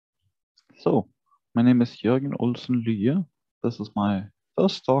So, my name is Jorgen Olsen Lye. This is my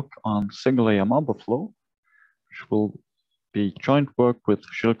first talk on singular Yamaha flow, which will be joint work with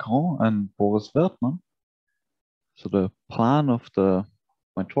Gilles Caron and Boris Wertmann. So the plan of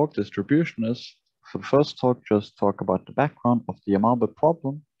my talk distribution is, for the first talk, just talk about the background of the Yamaha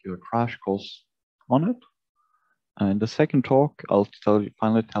problem, give a crash course on it. And in the second talk, I'll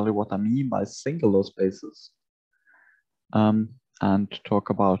finally tell you what I mean by singular spaces, and talk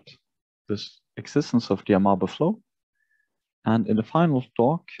about this existence of the Yamaha flow. And in the final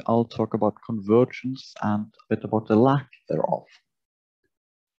talk, I'll talk about convergence and a bit about the lack thereof.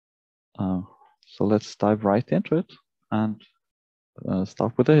 So let's dive right into it and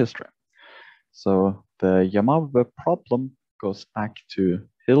start with the history. So the Yamaha problem goes back to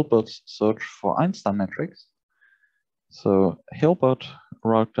Hilbert's search for Einstein metrics. So Hilbert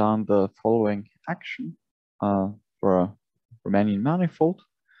wrote down the following action for a Riemannian manifold.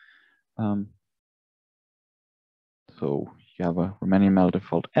 So you have a Riemannian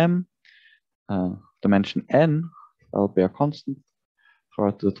manifold M, dimension n, that'll be a constant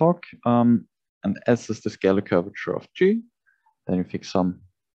throughout the talk, and S is the scalar curvature of G. Then you fix some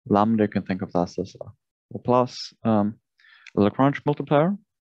lambda, you can think of that as a plus a Lagrange multiplier.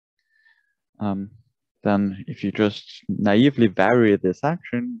 Then if you just naively vary this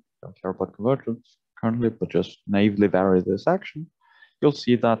action, don't care about convergence currently, but just naively vary this action, you'll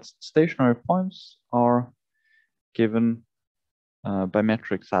see that stationary points are given by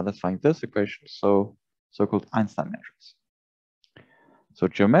metrics satisfying this equation, so-called Einstein metrics. So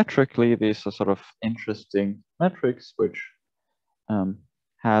geometrically, these are sort of interesting metrics which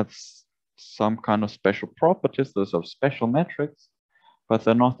have some kind of special properties. Those are special metrics, but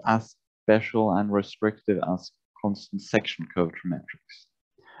they're not as special and restrictive as constant section curvature metrics.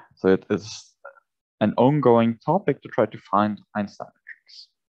 So it is an ongoing topic to try to find Einstein metrics.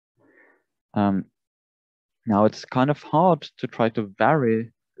 Now it's kind of hard to try to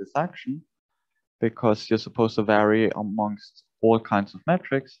vary this action because you're supposed to vary amongst all kinds of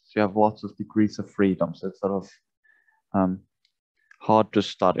metrics. So you have lots of degrees of freedom. So it's sort of hard to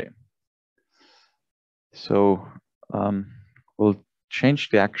study. So we'll change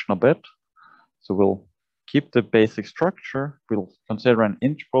the action a bit. So we'll keep the basic structure. We'll consider an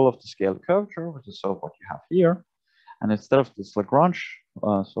integral of the scalar curvature, which is sort of what you have here. And instead of this Lagrange,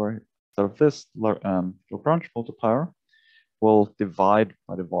 instead of this Lagrange multiplier, we'll divide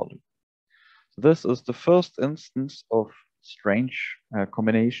by the volume. So this is the first instance of strange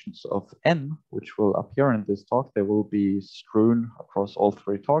combinations of n, which will appear in this talk. They will be strewn across all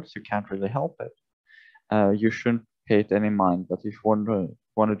three talks. You can't really help it. You shouldn't pay it any mind, but if you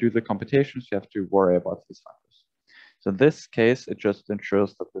want to do the computations, you have to worry about these factors. So in this case, it just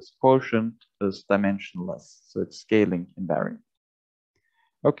ensures that this quotient is dimensionless, so it's scaling invariant.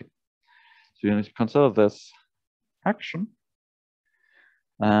 Okay, so you need to consider this action.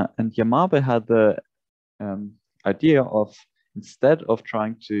 And Yamabe had the idea of, instead of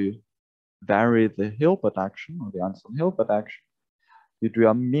trying to vary the Hilbert action or the Einstein-Hilbert action, you do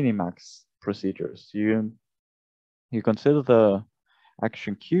a minimax procedure. So you consider the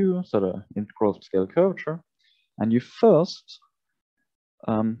action Q, so the integral of scalar curvature, and you first,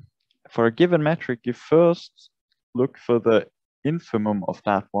 for a given metric, you first look for the infimum of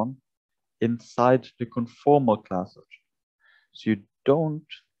that one inside the conformal class of G. So you don't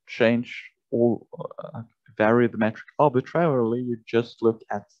change or vary the metric arbitrarily, you just look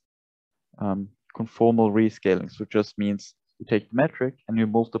at conformal rescaling. So it just means you take the metric and you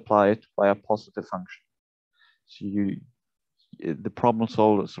multiply it by a positive function. So the problem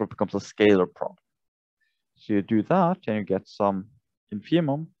sort of becomes a scalar problem. So you do that and you get some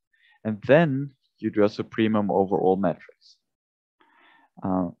infimum, and then you do a supremum over all metrics.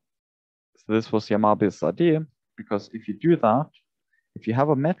 So this was Yamabe's idea, because if you do that, if you have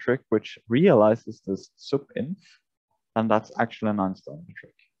a metric which realizes this subinf, then that's actually an Einstein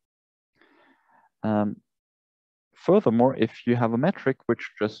metric. Furthermore, if you have a metric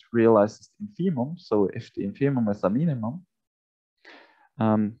which just realizes the infimum, so if the infimum is a minimum,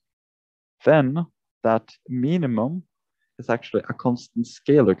 then that minimum is actually a constant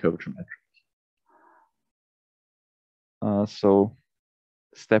scalar curvature metric. So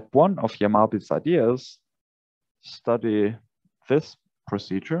step one of Yamabe's ideas, study this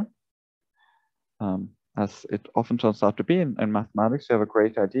procedure. As it often turns out to be in mathematics, you have a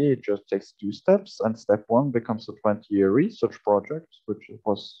great idea, it just takes 2 steps, and step 1 becomes a 20-year research project, which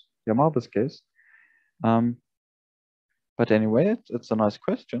was Yamabe's case. But anyway, it's a nice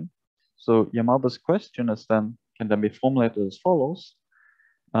question. So Yamabe's question can then be formulated as follows.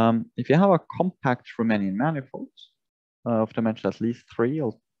 If you have a compact Riemannian manifold of dimension at least 3,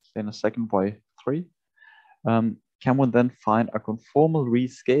 I'll in a second by 3, can we then find a conformal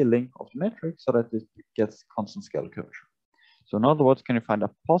rescaling of the metric so that it gets constant scalar curvature? So in other words, can you find a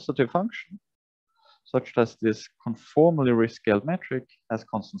positive function such that this conformally rescaled metric has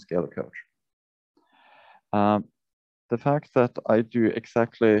constant scalar curvature? The fact that I do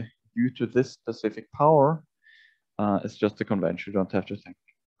exactly due to this specific power is just a convention. You don't have to think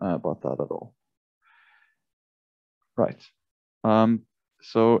about that at all. Right.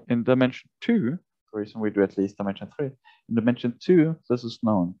 So in dimension 2, the reason we do at least dimension 3, in dimension 2, this is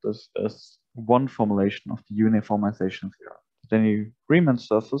known. This is one formulation of the uniformization theorem. Any Riemann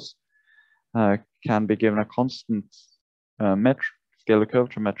surface can be given a constant metric, scalar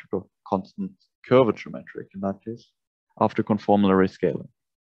curvature metric, or constant curvature metric in that case, after conformal rescaling.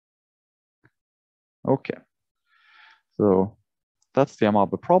 Okay, so that's the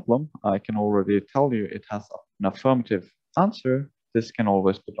Amabe problem. I can already tell you it has an affirmative answer. This can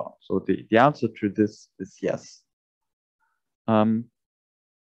always be done. So the answer to this is yes. So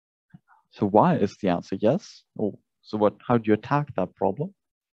why is the answer yes? Oh, so how do you attack that problem?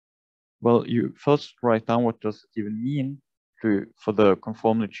 Well, you first write down what does it even mean for the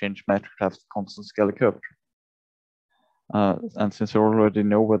conformally changed metric to have constant scalar curvature. And since you already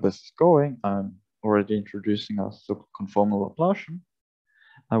know where this is going, I'm already introducing us to conformal Laplacian,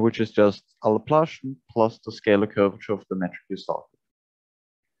 which is just a Laplacian plus the scalar curvature of the metric you start with.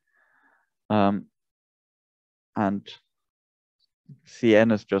 And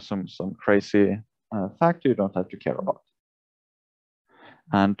Cn is just some crazy factor you don't have to care about.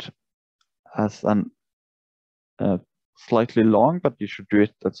 And as an slightly long, but you should do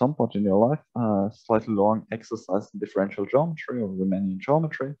it at some point in your life, slightly long exercise in differential geometry or Riemannian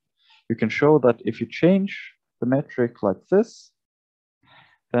geometry, you can show that if you change the metric like this,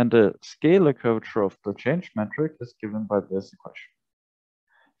 then the scalar curvature of the changed metric is given by this equation.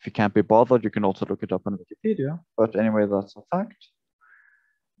 If you can't be bothered, you can also look it up on Wikipedia, but anyway, that's a fact.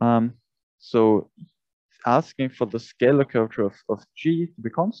 So asking for the scalar curvature of G to be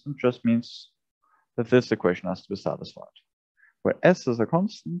constant just means that this equation has to be satisfied. Where S is a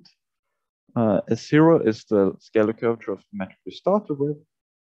constant, S0 is the scalar curvature of the metric you started with,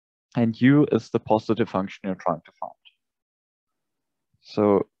 and U is the positive function you're trying to find.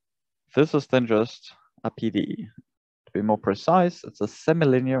 So this is then just a PDE. To be more precise, it's a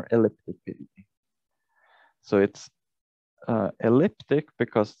semilinear elliptic PDE. So it's elliptic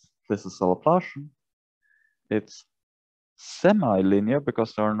because this is a Laplacian. It's semi-linear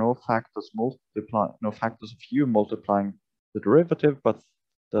because there are no factors of U multiplying the derivative, but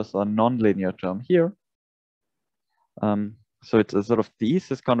there's a non-linear term here. So it's a sort of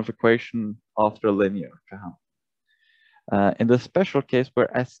thesis kind of equation after a linear term. In the special case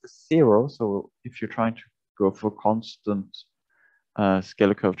where S is 0, so if you're trying to go for constant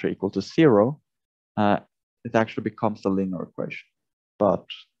scalar curvature equal to 0, it actually becomes a linear equation, but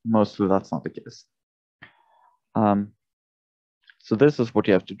mostly that's not the case. So this is what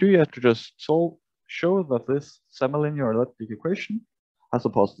you have to do. You have to just show that this semilinear elliptic equation has a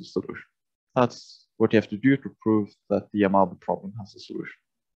positive solution. That's what you have to do to prove that the Amabe problem has a solution.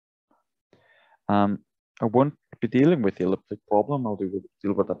 I won't be dealing with the elliptic problem. I'll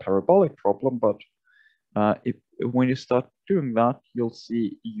deal with a parabolic problem, but when you start doing that, you'll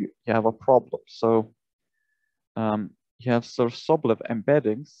see you have a problem. So you have sort of Sobolev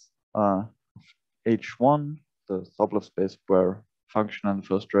embeddings of H1, the Sobolev space where function and the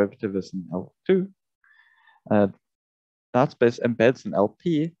first derivative is in L2. That space embeds in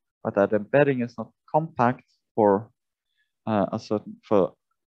LP, but that embedding is not compact for for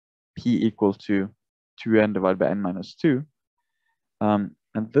P equal to 2n divided by n minus 2.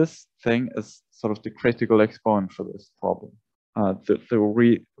 And this thing is sort of the critical exponent for this problem.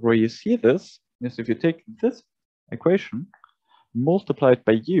 Where you see this is if you take this equation, multiply it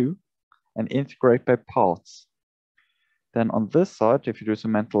by U, and integrate by parts. Then on this side, if you do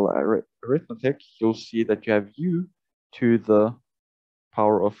some mental arithmetic, you'll see that you have U to the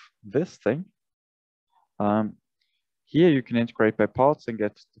power of this thing. Here you can integrate by parts and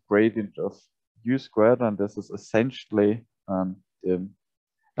get the gradient of U squared, and this is essentially the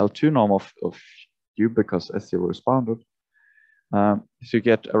L2 norm of U because S0 is bounded. So you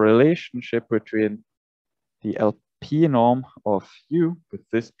get a relationship between the LP norm of U with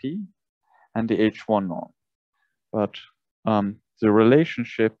this P and the H1 norm. But the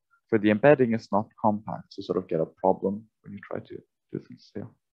relationship for the embedding is not compact, so sort of get a problem when you try to do things here.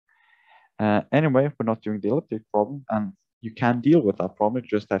 Anyway, we're not doing the elliptic problem, and you can deal with that problem. You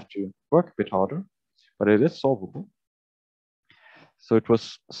just have to work a bit harder, but it is solvable. So it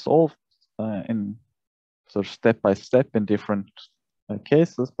was solved in sort of step by step in different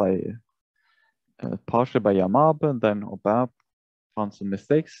cases by partially by Yamabe, and then Obab found some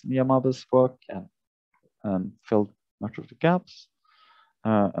mistakes in Yamabe's work and filled much of the gaps.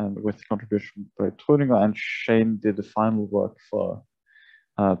 And with contribution by Tröninger, and Shane did the final work for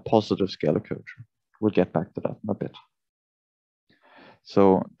positive scalar curvature. We'll get back to that in a bit.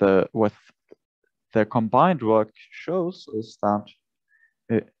 So what their combined work shows is that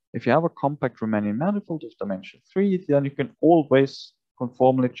if you have a compact Riemannian manifold of dimension 3, then you can always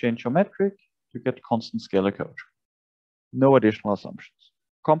conformally change your metric to get constant scalar curvature. No additional assumptions.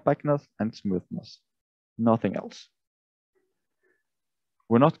 Compactness and smoothness. Nothing else.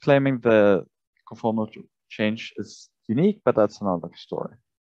 We're not claiming the conformal change is unique, but that's another story.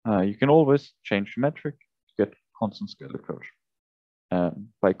 You can always change your metric to get constant scalar curvature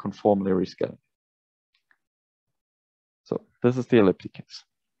by conformally rescaling. So this is the elliptic case.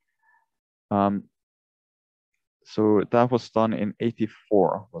 So that was done in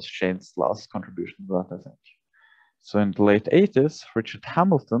 '84, was Shane's last contribution to that, I think. So in the late 80s, Richard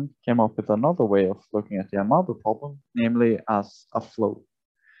Hamilton came up with another way of looking at the Yamabe problem, namely as a flow.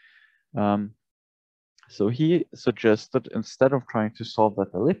 So he suggested instead of trying to solve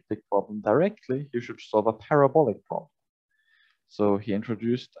that elliptic problem directly, you should solve a parabolic problem. So he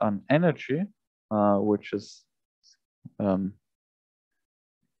introduced an energy, which is total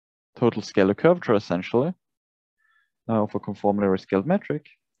scalar curvature essentially, of a conformally rescaled metric,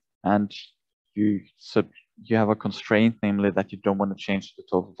 and you have a constraint, namely that you don't want to change the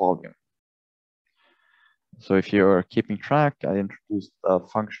total volume. So if you're keeping track, I introduced a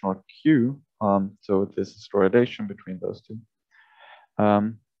functional Q. So this is the relation between those two.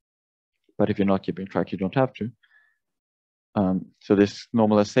 But if you're not keeping track, you don't have to. So this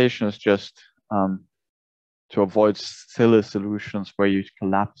normalization is just to avoid silly solutions where you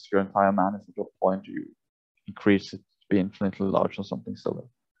collapse your entire manifold to a point you increase it to be infinitely large or something silly.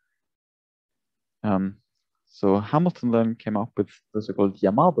 So Hamilton then came up with the so-called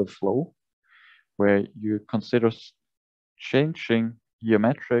Yamabe flow, where you consider changing your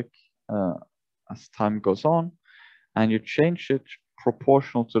metric as time goes on, and you change it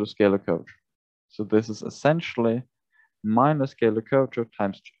proportional to the scalar curvature. So this is essentially minus scalar curvature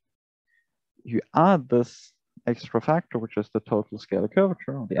times G. You add this extra factor, which is the total scalar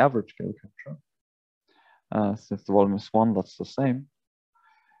curvature, or the average scalar curvature. Since the volume is 1, that's the same.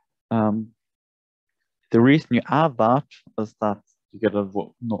 The reason you add that is that you get a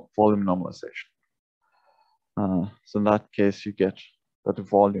volume normalization. So in that case, you get that the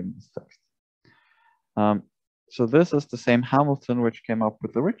volume is fixed. So this is the same Hamilton which came up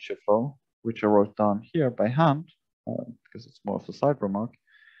with the Ritchie flow, which I wrote down here by hand, because it's more of a side remark.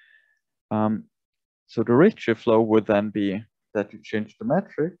 So the Ritchie flow would then be that you change the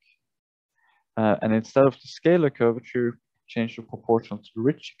metric, and instead of the scalar curvature, change the proportional to the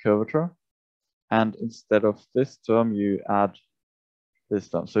Ritchie curvature, and instead of this term, you add this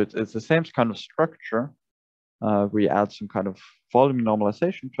term. So it's the same kind of structure. We add some kind of volume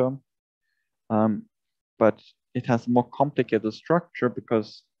normalization term, but it has a more complicated structure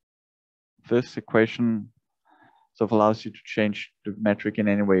because this equation sort of allows you to change the metric in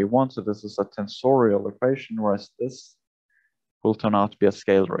any way you want. So this is a tensorial equation, whereas this will turn out to be a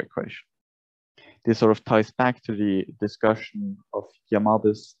scalar equation. This sort of ties back to the discussion of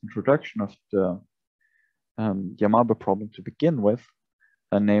Yamabe's introduction of the Yamabe problem to begin with,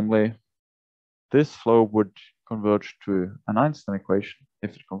 and namely, this flow would converge to an Einstein equation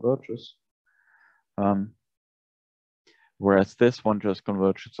if it converges, whereas this one just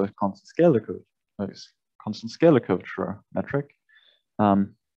converges to a constant scalar curvature metric.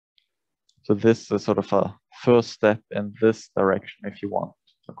 So this is sort of a first step in this direction, if you want,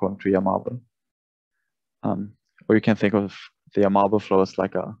 according to Yamabe. Or you can think of the Yamabe flow as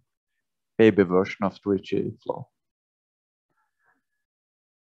like a baby version of the Ritchie flow.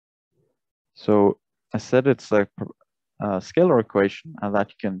 So I said it's a scalar equation, and that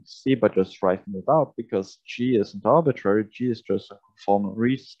you can see by just writing it out, because G isn't arbitrary. G is just a conformal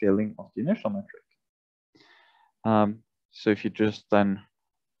rescaling of the initial metric. So if you just then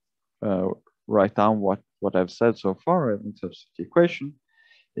write down what I've said so far in terms of the equation,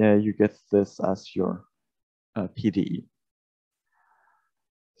 you get this as your PDE.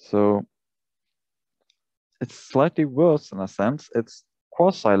 So it's slightly worse in a sense. It's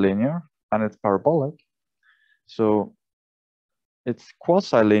quasi-linear and it's parabolic. So it's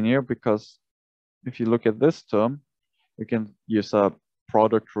quasi-linear because if you look at this term, you can use a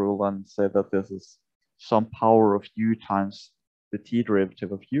product rule and say that this is some power of u times the t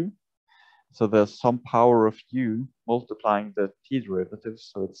derivative of u. So there's some power of u multiplying the t derivative,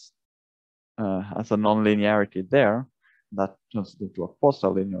 so it's has a nonlinearity there. That turns it into a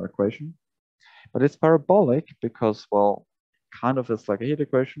quasi-linear equation. But it's parabolic because, well, kind of is like a heat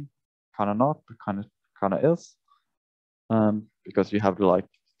equation, kind of not, but kind of is, because you have the like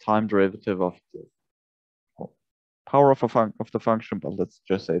time derivative of the power of the function, but let's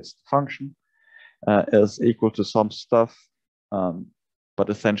just say it's the function, is equal to some stuff, but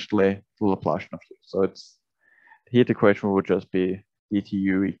essentially the Laplacian of u. So it's the heat equation would just be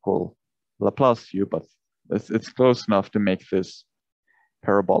dtu equal Laplace u, but it's close enough to make this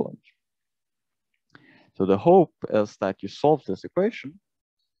parabolic. So the hope is that you solve this equation,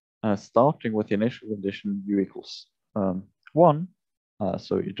 starting with the initial condition u equals 1,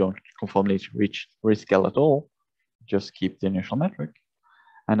 so you don't conformally rescale at all, just keep the initial metric.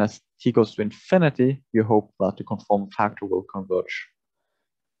 And as t goes to infinity, you hope that the conformal factor will converge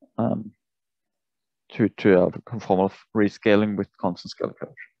to a conformal rescaling with constant scalar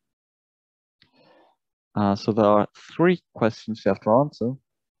curvature. So there are 3 questions you have to answer,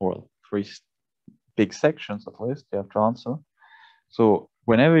 or 3 big sections at least you have to answer. So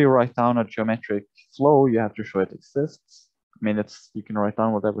whenever you write down a geometric flow, you have to show it exists. I mean, you can write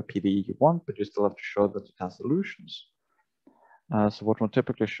down whatever PDE you want, but you still have to show that it has solutions. So what one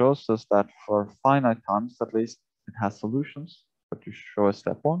typically shows is that for finite times, at least, it has solutions, but you show a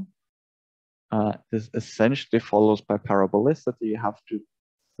step 1. This essentially follows by parabolicity. You have to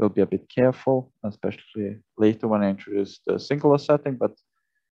will be a bit careful, especially later when I introduce the singular setting, but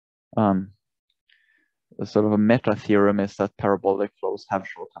a sort of a meta theorem is that parabolic flows have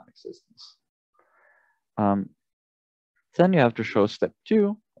short time existence. Then you have to show step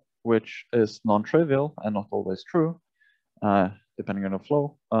 2, which is non-trivial and not always true, depending on the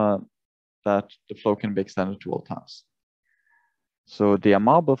flow, that the flow can be extended to all times. So the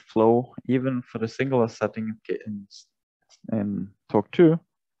Amaba flow, even for the singular setting in talk 2,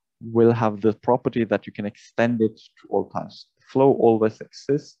 will have the property that you can extend it to all times. The flow always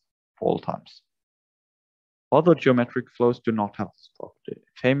exists for all times. Other geometric flows do not have this property.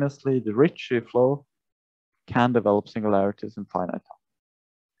 Famously, the Ricci flow can develop singularities in finite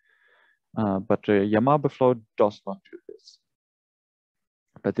time. But the Yamabe flow does not do this.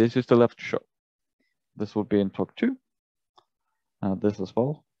 But this you still have to show. This will be in talk 2. This as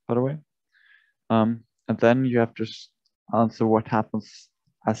well, by the way. And then you have to answer what happens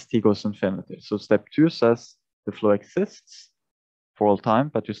as t goes infinity. So step 2 says the flow exists for all time,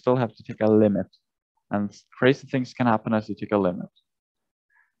 but you still have to take a limit. And crazy things can happen as you take a limit.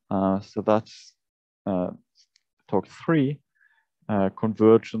 So that's talk 3,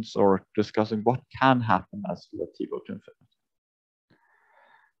 convergence, or discussing what can happen as you let t go to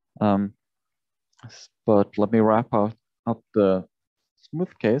infinity. But let me wrap up the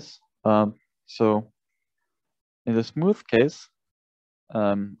smooth case. So in the smooth case,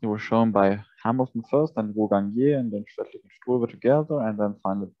 it was shown by Hamilton first, and Bourgagne, and then Schwettlich and Struve together, and then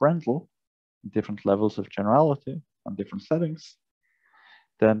finally Brendel, different levels of generality and different settings.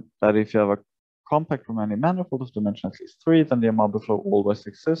 Then that if you have a compact Riemannian manifold of dimension at least 3, then the Yamabe flow always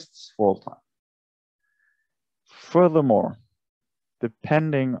exists for all time. Furthermore,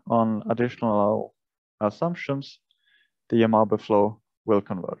 depending on additional assumptions, the Yamabe flow will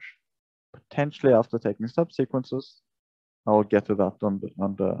converge. Potentially after taking subsequences. I'll get to that in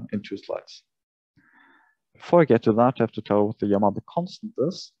 2 slides. Before I get to that, I have to tell what the Yamabe constant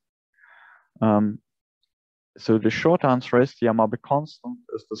is. So the short answer is the Yamabe constant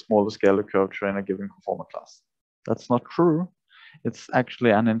is the smallest scalar curvature in a given conformal class. That's not true. It's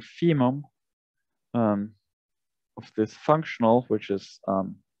actually an infimum of this functional, which is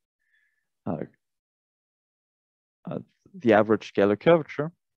the average scalar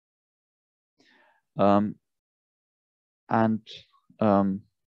curvature. And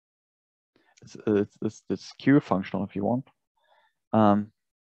it's this Q functional if you want.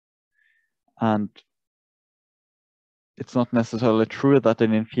 And it's not necessarily true that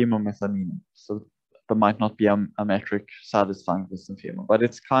an infimum is a meaning. So there might not be a metric satisfying this infimum, but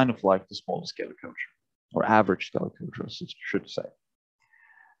it's kind of like the smallest scalar curvature, or average scalar curvature, as it should say.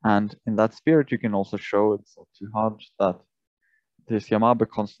 And in that spirit, you can also show, it's not too hard, that this Yamabe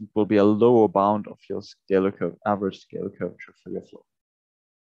constant will be a lower bound of your average scalar curvature for your flow.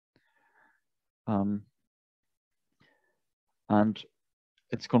 And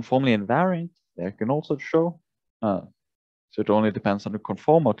it's conformally invariant. There you can also show. So it only depends on the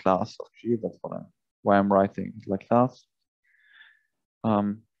conformal class of G. That's why I'm writing it like that.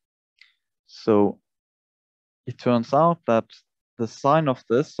 So it turns out that the sign of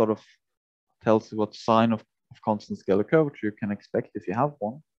this sort of tells you what sign of constant scalar curvature you can expect if you have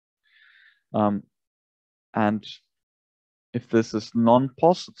one. And if this is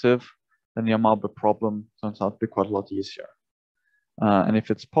non-positive, then your Marble problem turns out to be quite a lot easier. And if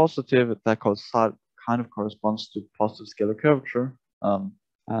it's positive, that kind of corresponds to positive scalar curvature.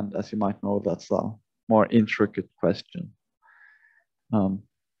 And as you might know, that's a more intricate question.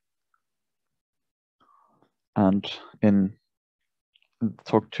 And in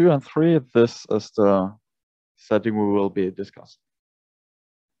talk 2 and 3, this is the setting we will be discussing,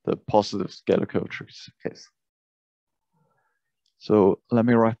 the positive scalar curvature case. So let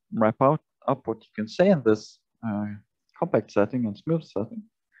me wrap up what you can say in this compact setting and smooth setting.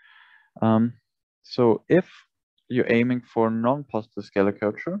 So if you're aiming for non-positive scalar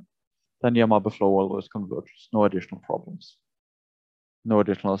curvature, then your Marble flow always converges, no additional problems, no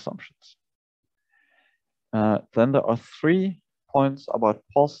additional assumptions. Then there are 3 points about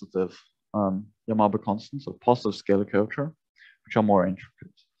positive Marble constants, or positive scalar curvature, which are more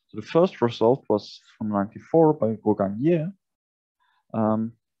intricate. So the first result was from 1994 by Jorgen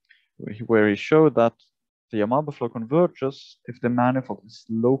Olsen Lye, where he showed that the Marble flow converges if the manifold is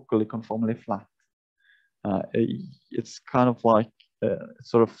locally conformally flat. It's kind of like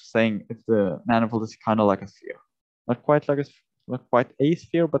sort of saying if the manifold is kind of like a sphere, not quite a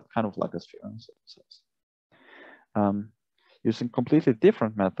sphere, but kind of like a sphere in some sense. Using completely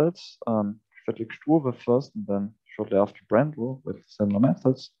different methods, Friedrich Struve first, and then shortly after Brendel with similar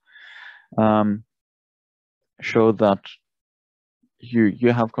methods, show that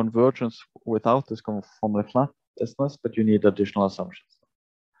you have convergence without this conformally flatness, but you need additional assumptions.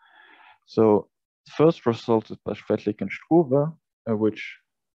 So the first result is by Friedrich and Struve, which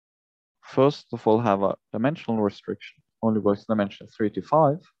first of all have a dimensional restriction, only works dimension 3 to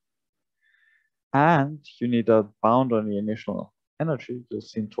 5. And you need a bound on the initial energy. You'll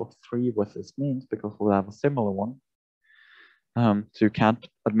see in talk 3 what this means, because we'll have a similar one. So you can't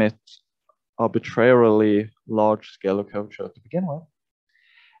admit arbitrarily large scalar curvature to begin with.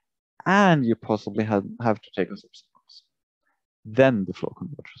 And you possibly have to take a subsequence. Then the flow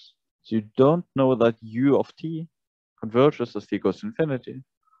converges. So you don't know that U of t converges as t goes to infinity,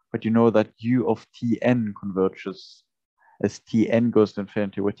 but you know that U of tn converges as Tn goes to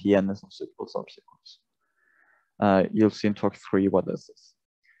infinity, where Tn is a suitable subsequence. You'll see in talk 3 what this is.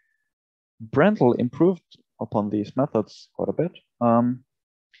 Brendel improved upon these methods quite a bit.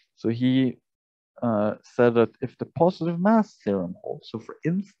 So he said that if the positive mass theorem holds, so for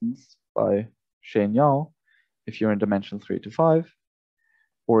instance, by Shane Yao, if you're in dimension 3 to 5,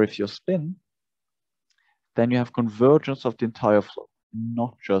 or if you spin, then you have convergence of the entire flow,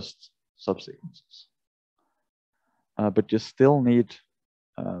 not just subsequences. But you still need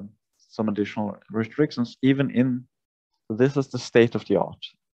some additional restrictions, even in, this is the state of the art.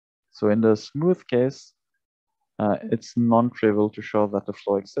 So in the smooth case, it's non-trivial to show that the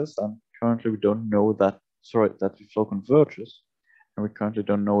flow exists, and currently we don't know that the flow converges, and we currently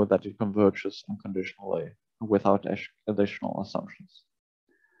don't know that it converges unconditionally without additional assumptions.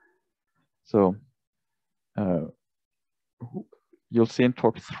 So you'll see in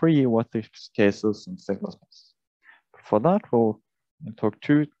talk 3 what these cases in singular spaces. For that, we'll in talk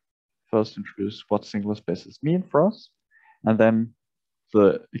 2 first introduce what singular spaces mean for us, and then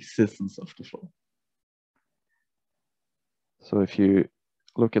the existence of the flow. So if you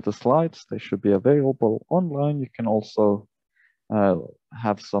look at the slides, they should be available online. You can also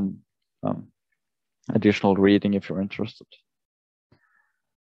have some additional reading if you're interested.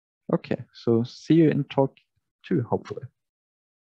 Okay, so see you in talk 2, hopefully.